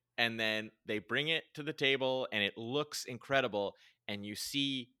it and then they bring it to the table and it looks incredible and you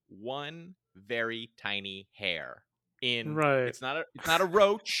see one very tiny hair in Right. it's not a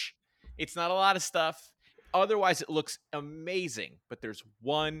roach. It's not a lot of stuff. Otherwise it looks amazing, but there's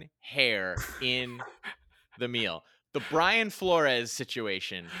one hair in the meal. The Brian Flores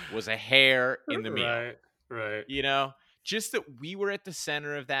situation was a hair in the meal. Right. Right. You know, just that we were at the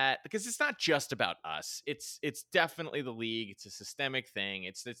center of that because it's not just about us. It's definitely the league. It's a systemic thing.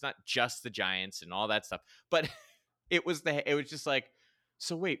 It's not just the Giants and all that stuff. But it was just like,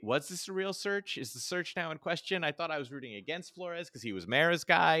 so wait, was this a real search? Is the search now in question? I thought I was rooting against Flores because he was Mara's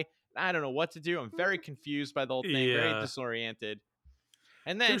guy. I don't know what to do. I'm very confused by the whole thing, very Yeah. disoriented.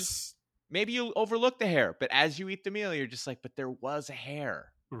 And then There's maybe you overlook the hair, but as you eat the meal, you're just like, but there was a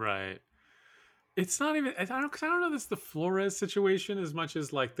hair. right. It's not even. I don't. Because I don't know. This the Flores situation as much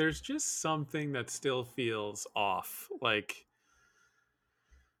as like. There's just something that still feels off. Like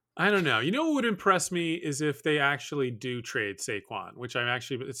I don't know. You know what would impress me is if they actually do trade Saquon, which I'm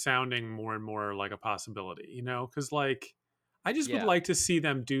actually it's sounding more and more like a possibility. You know, because like I just would Yeah. like to see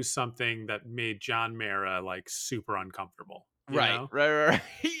them do something that made John Mara like super uncomfortable. You Right. know,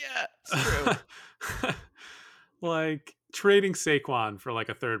 Yeah, it's true. like trading Saquon for like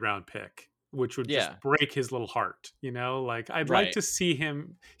a third round pick, which would Yeah. just break his little heart. You know, like I'd like Right. to see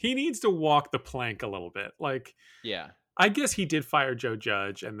him. He needs to walk the plank a little bit. Like Yeah. I guess he did fire Joe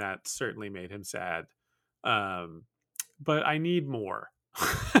Judge, and that certainly made him sad. But I need more.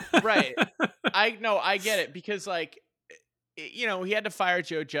 Right. I get it because like he had to fire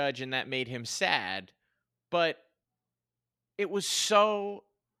Joe Judge and that made him sad, but it was so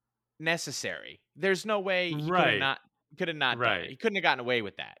necessary. There's no way he Right. could have not done it. Right. He couldn't have gotten away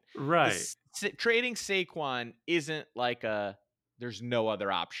with that. Right. Trading Saquon isn't like there's no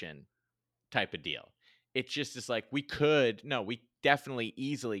other option type of deal. It just is like we definitely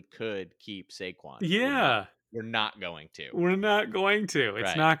easily could keep Saquon. Yeah. We're not going to. We're not going to. It's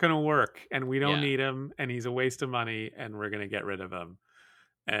Right. not going to work. And we don't Yeah. need him. And he's a waste of money. And we're going to get rid of him.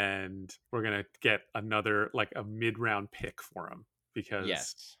 And we're going to get another, like a mid-round pick for him because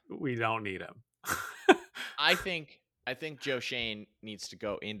Yes. we don't need him. I think Joe Shane needs to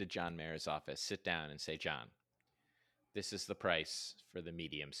go into John Mara's office, sit down and say, John, this is the price for the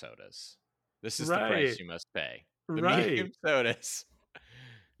medium sodas. This is the price Right. you must pay. The Right. medium sodas.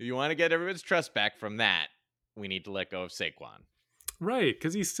 If you want to get everyone's trust back from that, we need to let go of Saquon. Right,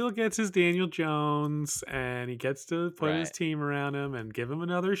 because he still gets his Daniel Jones and he gets to put his Right. team around him and give him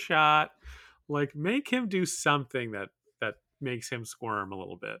another shot. Like make him do something that makes him squirm a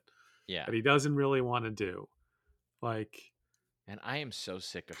little bit Yeah. that he doesn't really want to do. Like, And I am so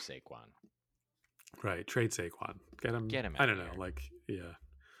sick of Saquon. right, trade Saquon. Get him I outta don't know, here. like yeah.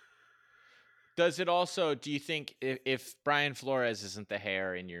 Does it also, do you think if Brian Flores isn't the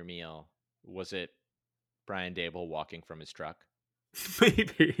hair in your meal, was it Brian Dable walking from his truck?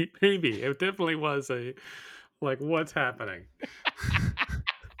 Maybe. It definitely was a like what's happening?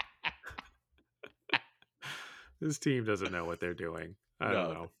 This team doesn't know what they're doing. I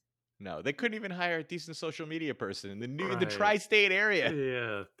don't know. No, they couldn't even hire a decent social media person in the Right. tri-state area.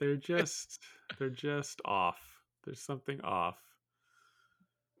 Yeah, they're just off. There's something off.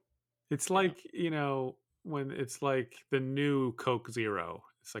 It's Yeah. like, when it's like the new Coke Zero.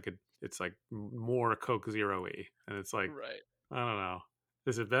 It's like more Coke Zero-y. And it's like, Right. I don't know.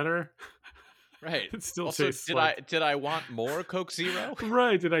 Is it better? Right. It still Also, tastes did like I want more Coke Zero?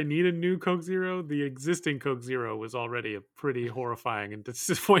 Right. Did I need a new Coke Zero? The existing Coke Zero was already a pretty horrifying and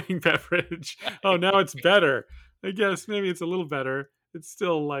disappointing beverage. Oh, now it's better. I guess maybe it's a little better. It's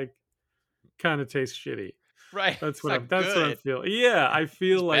still like kind of tastes shitty. Right. That's It's what not I'm good. feeling. Yeah, I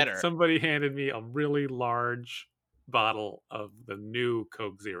feel It's like better. somebody handed me a really large bottle of the new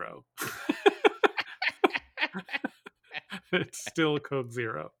Coke Zero. It's still Coke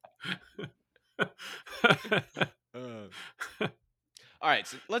Zero. All right,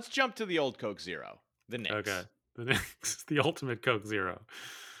 so let's jump to the old Coke Zero, the Knicks. Okay. The ultimate Coke Zero.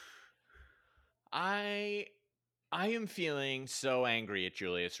 I am feeling so angry at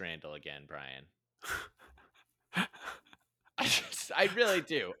Julius Randle again, Brian. I really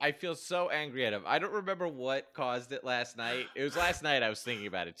do. I feel so angry at him. I don't remember what caused it last night. It was last night I was thinking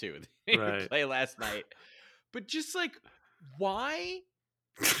about it too. They didn't Right. play last night. But just like, why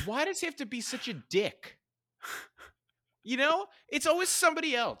Why does he have to be such a dick? You know, it's always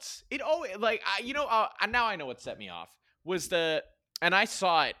somebody else. It always now I know what set me off was and I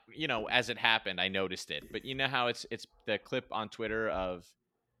saw it, as it happened. I noticed it, but you know how it's the clip on Twitter of,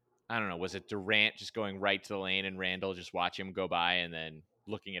 I don't know, was it Durant just going right to the lane and Randall just watching him go by and then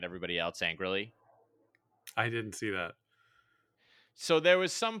looking at everybody else angrily? I didn't see that. So there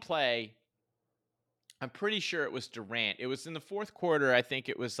was some play. I'm pretty sure it was Durant. It was in the fourth quarter. I think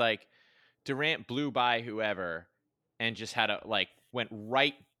it was like Durant blew by whoever and just went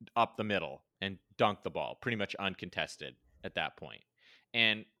right up the middle and dunked the ball, pretty much uncontested at that point.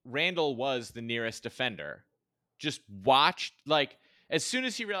 And Randall was the nearest defender. Just watched, as soon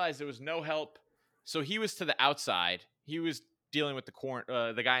as he realized there was no help, so he was to the outside. He was dealing with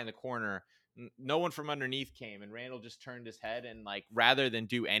the guy in the corner. No one from underneath came, and Randall just turned his head and rather than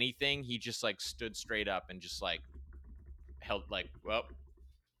do anything, he just stood straight up and just held well,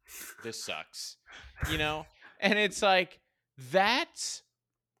 this sucks, and it's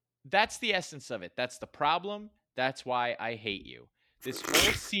that's the essence of it. That's the problem. That's why I hate you. This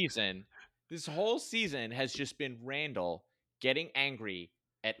whole season has just been Randall getting angry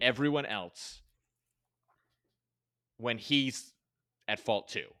at everyone else when he's at fault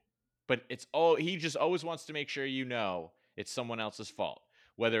too. But he just always wants to make sure it's someone else's fault,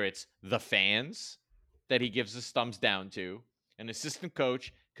 whether it's the fans that he gives his thumbs down to, an assistant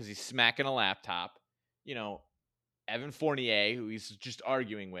coach because he's smacking a laptop, Evan Fournier, who he's just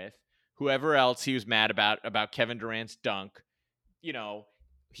arguing with, whoever else he was mad about Kevin Durant's dunk.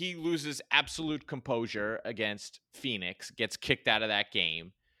 He loses absolute composure against Phoenix, gets kicked out of that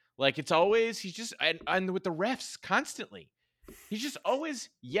game. It's always, he's just, and with the refs constantly, he's just always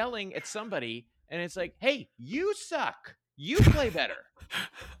yelling at somebody, and it's like, hey, you suck. You play better.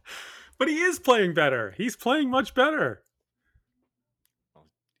 But he is playing better. He's playing much better. Well,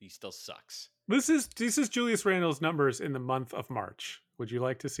 he still sucks. This is Julius Randle's numbers in the month of March. Would you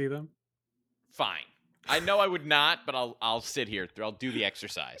like to see them? Fine. I know I would not, but I'll sit here. I'll do the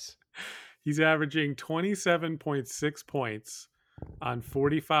exercise. He's averaging 27.6 points on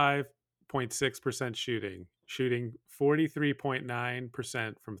 45.6% shooting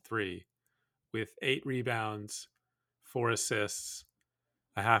 43.9% from 3 with 8 rebounds, 4 assists,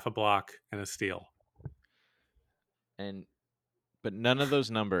 a half a block, and a steal. But none of those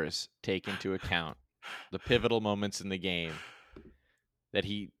numbers take into account the pivotal moments in the game that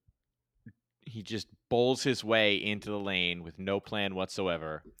he just bowls his way into the lane with no plan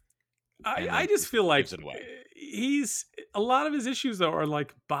whatsoever. I just feel like he's a lot of his issues though are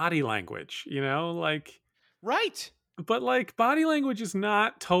body language, right. But body language is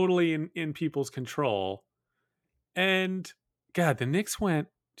not totally in people's control. And God, the Knicks went,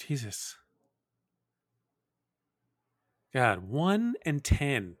 Jesus. God,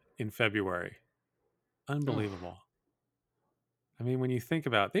 1-10 in February. Unbelievable. I mean, when you think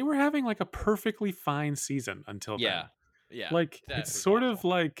about it, they were having a perfectly fine season until then. Yeah. It's sort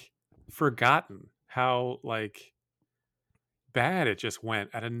awful. Of forgotten how bad it just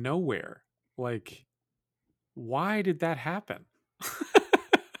went out of nowhere. Why did that happen?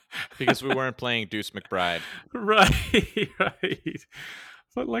 Because we weren't playing Deuce McBride. Right.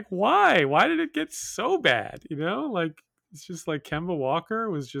 But why? Why did it get so bad? It's just Kemba Walker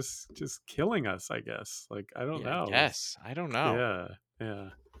was just killing us, I guess. I don't know. Yes, I don't know. Yeah.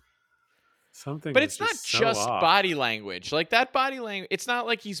 Something. But it's not so just off. body language. That body language, it's not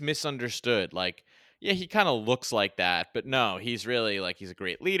like he's misunderstood. Yeah, he kind of looks like that, but no, he's really he's a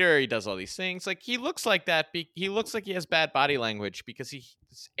great leader. He does all these things. He looks like that. He looks like he has bad body language because his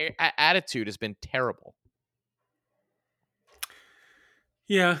attitude has been terrible.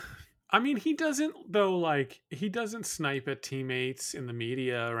 Yeah. I mean, he doesn't though. He doesn't snipe at teammates in the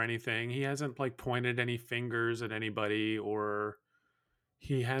media or anything. He hasn't pointed any fingers at anybody, or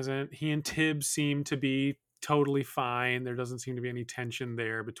he hasn't. He and Tibbs seem to be totally fine. There doesn't seem to be any tension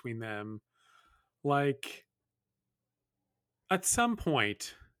there between them. At some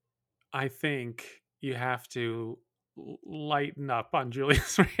point, I think you have to lighten up on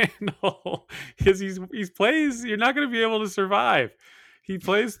Julius Randle because he plays. You're not going to be able to survive. He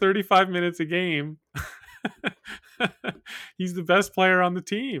plays 35 minutes a game. He's the best player on the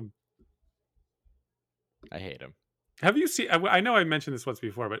team. I hate him. Have you seen? I know I mentioned this once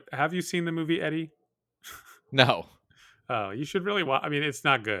before, but have you seen the movie Eddie? No. Oh, you should really watch. I mean, it's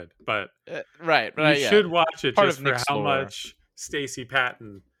not good, but right. You should watch it just for how lore. much Stacey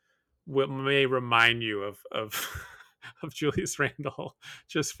Patton may remind you of of Julius Randle,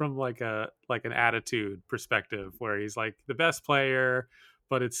 just from an attitude perspective, where he's the best player,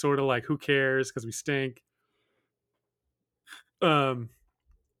 but it's sort of who cares because we stink.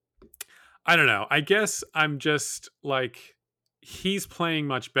 I don't know. I guess I'm just like, he's playing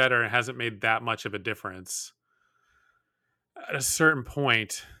much better and hasn't made that much of a difference. At a certain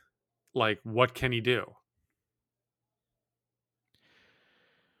point, like, what can he do?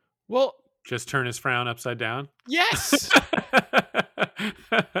 Well, Just turn his frown upside down? yes.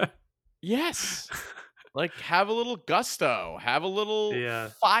 Yes. Like, have a little gusto, have a little Yeah.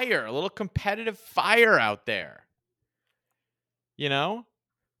 fire, a little competitive fire out there. You know?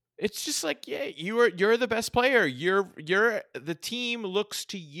 It's just like, yeah, you're the best player. You're the team looks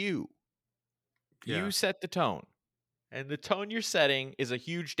to you. Yeah. You set the tone. And the tone you're setting is a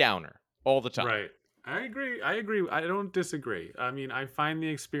huge downer all the time. Right. I agree. I agree. I don't disagree. I mean, I find the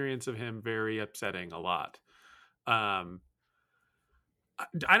experience of him very upsetting a lot. Um,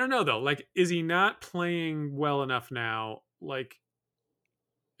 I don't know though. Like, is he not playing well enough now? Like,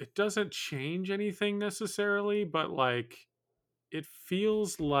 it doesn't change anything necessarily, but like, it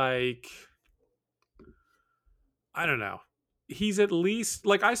feels like, I don't know. He's at least,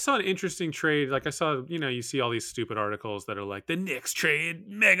 like, I saw an interesting trade. Like, I saw, you see all these stupid articles that are like the Knicks trade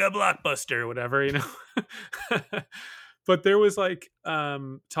mega blockbuster, whatever. But there was like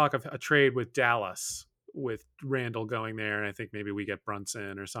talk of a trade with Dallas, with Randall going there, and I think maybe we get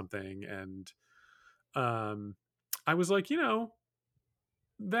Brunson or something. And I was like,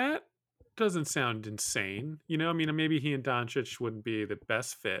 that doesn't sound insane. I mean, maybe he and Doncic wouldn't be the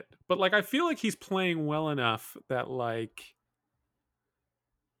best fit, but like, I feel like he's playing well enough that, like,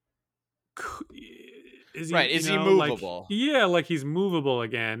 is he, Right. Is he like, movable? yeah, like he's movable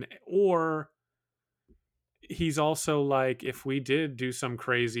again, or he's also like, if we did do some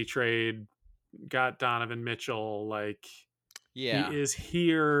crazy trade, got Donovan Mitchell, like, he Yeah. is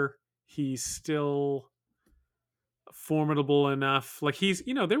here, he's still formidable enough. Like, he's,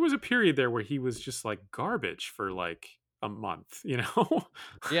 there was a period there where he was just like garbage for like a month.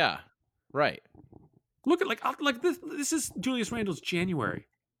 Yeah. Right. Look at, like this is Julius Randle's January.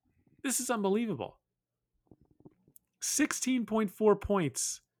 This is unbelievable. 16.4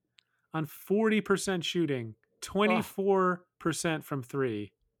 points on 40% shooting, 24% from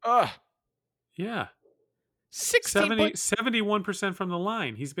 3. Ugh. Yeah. 16 points. 71% from the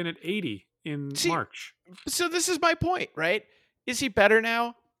line. He's been at 80 in See, March. So this is my point, right? Is he better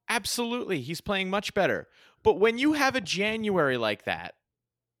now? Absolutely. He's playing much better. But when you have a January like that,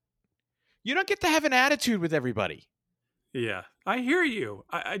 you don't get to have an attitude with everybody. Yeah. I hear you.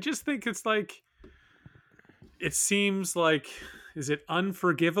 I just think it's like, it seems like, is it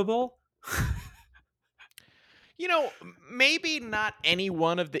unforgivable? Maybe not any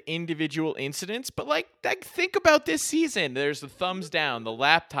one of the individual incidents, but like think about this season. There's the thumbs down, the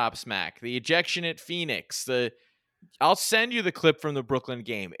laptop smack, the ejection at Phoenix, I'll send you the clip from the Brooklyn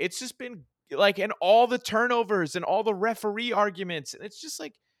game. It's just been like, and all the turnovers and all the referee arguments. And it's just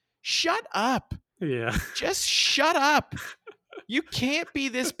like, shut up. Yeah. Just shut up. You can't be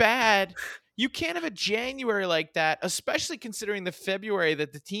this bad. You can't have a January like that, especially considering the February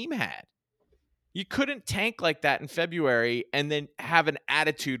that the team had. You couldn't tank like that in February and then have an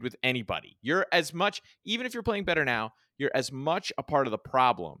attitude with anybody. You're as much, even if you're playing better now, you're as much a part of the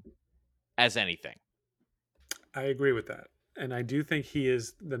problem as anything. I agree with that. And I do think he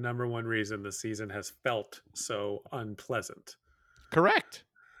is the number one reason the season has felt so unpleasant. Correct.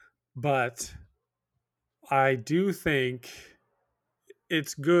 But I do think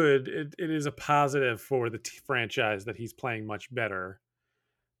it's good. It is a positive for the franchise that he's playing much better.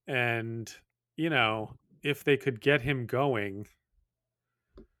 And, if they could get him going,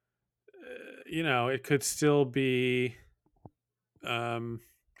 it could still be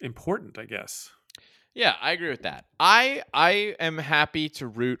important, I guess. Yeah, I agree with that. I am happy to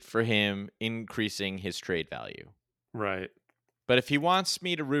root for him increasing his trade value. Right. But if he wants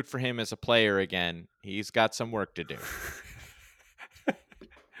me to root for him as a player again, he's got some work to do.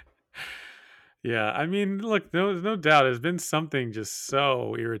 Yeah, I mean, look, there's no doubt there's been something just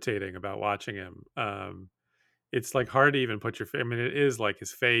so irritating about watching him. It's like hard to even put I mean, it is like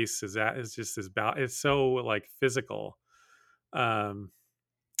his face, is just his bow. It's so like physical. Um,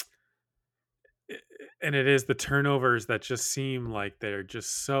 and it is the turnovers that just seem like they're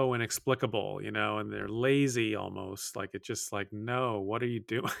just so inexplicable, and they're lazy almost. Like, it's just like, no, what are you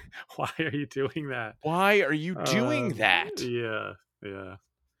doing? Why are you doing that? Why are you doing that? Yeah, yeah.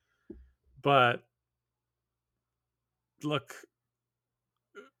 But look,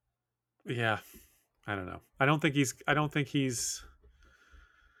 yeah, I don't know. I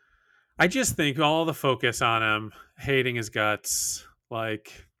just think all the focus on him, hating his guts,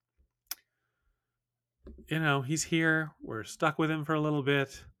 like, he's here. We're stuck with him for a little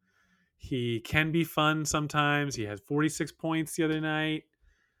bit. He can be fun sometimes. He had 46 points the other night.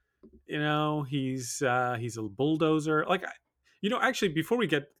 He's a bulldozer. Like, actually, before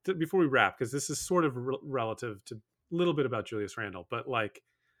we wrap, because this is sort of relative to a little bit about Julius Randle, but like,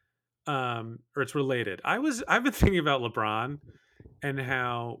 or it's related. I've been thinking about LeBron and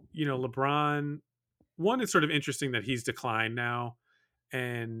how LeBron. One, it's sort of interesting that he's declined now,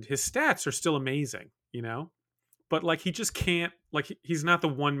 and his stats are still amazing. But like he just can't, like he's not the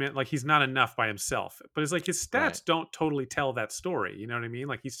one man, like he's not enough by himself. But it's like his Right. stats don't totally tell that story. You know what I mean?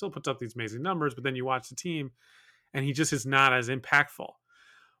 Like he still puts up these amazing numbers, but then you watch the team and he just is not as impactful.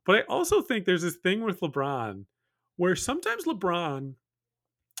 But I also think there's this thing with LeBron where sometimes LeBron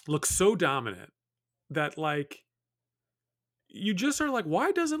looks so dominant that like you just are like,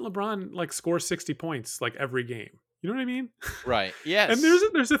 why doesn't LeBron like score 60 points like every game? You know what I mean? Right. And Yes.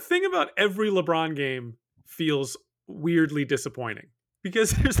 there's a thing about every LeBron game feels weirdly disappointing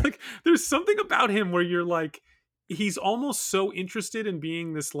because there's something about him where you're like he's almost so interested in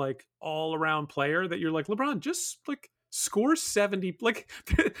being this like all around player that you're like, LeBron, just like score 70. Like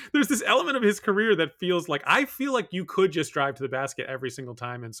there's this element of his career that feels like, I feel like you could just drive to the basket every single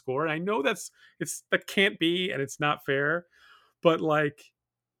time and score. And I know that can't be, and it's not fair, but like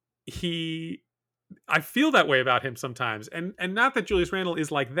he I feel that way about him sometimes. And not that Julius Randle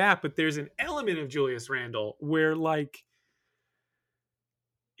is like that, but there's an element of Julius Randle where like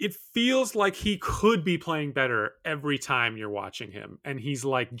it feels like he could be playing better every time you're watching him, and he's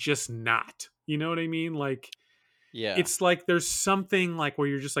like just not. You know what I mean? Like Yeah. it's like there's something like where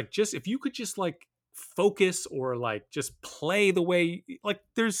you're just like, just if you could just like focus or like just play the way, like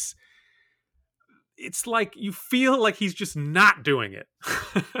there's it's like you feel like he's just not doing it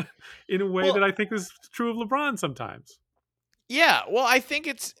in a way that Well, I think is true of LeBron sometimes. yeah. Well, I think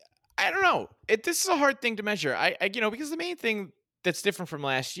I don't know. This is a hard thing to measure. Because the main thing that's different from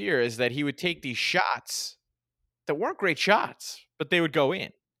last year is that he would take these shots that weren't great shots, but they would go in.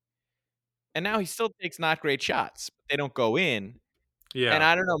 And now he still takes not great shots, but they don't go in. And Yeah.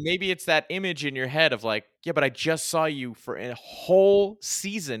 I don't know, maybe it's that image in your head of like, yeah, but I just saw you for a whole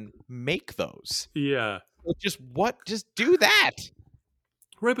season make those. Yeah. So just do that.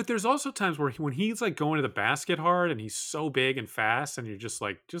 Right, but there's also times where when he's like going to the basket hard and he's so big and fast, and you're just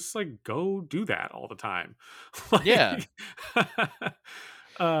like go do that all the time. Yeah. Like,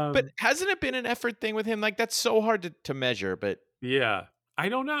 But um, hasn't it been an effort thing with him? Like that's so hard to measure, but yeah, I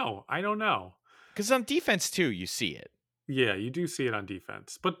don't know. because on defense too, you see it. Yeah, you do see it on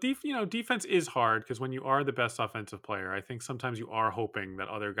defense, but defense is hard because when you are the best offensive player, I think sometimes you are hoping that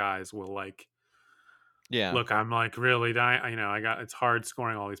other guys will like, Yeah. look, I'm like really dying. It's hard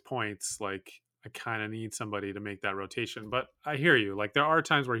scoring all these points. Like, I kind of need somebody to make that rotation. But I hear you. Like, there are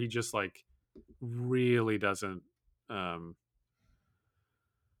times where he just like really doesn't um,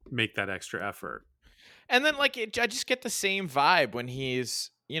 make that extra effort. And then I just get the same vibe when he's,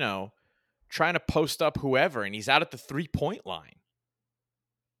 trying to post up whoever and he's out at the 3-point line.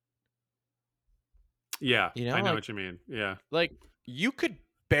 Yeah, You know, I know what you mean. Yeah, like you could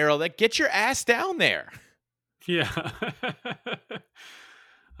barrel that. Get your ass down there. yeah.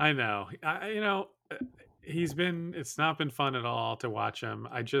 I know. It's not been fun at all to watch him.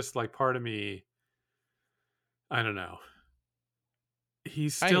 I just like part of me. I don't know.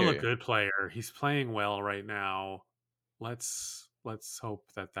 He's I still hear a you. good player. He's playing well right now. Let's hope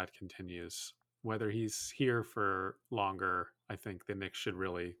that continues. Whether he's here for longer, I think the Knicks should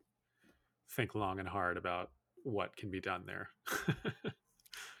really think long and hard about what can be done there.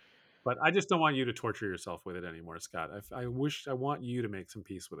 But I just don't want you to torture yourself with it anymore, Scott. I want you to make some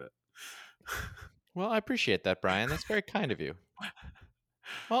peace with it. Well, I appreciate that, Brian. That's very kind of you.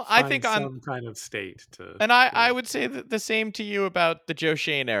 Well, I Find think on some kind of state to and I would say the same to you about the Joe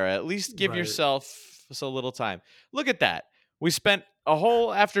Shane era. At least give right. yourself so little time. Look at that. We spent a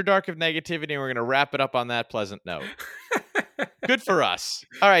whole after dark of negativity and we're going to wrap it up on that pleasant note. Good for us.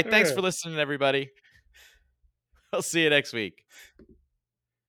 All right, thanks for listening everybody. I'll see you next week.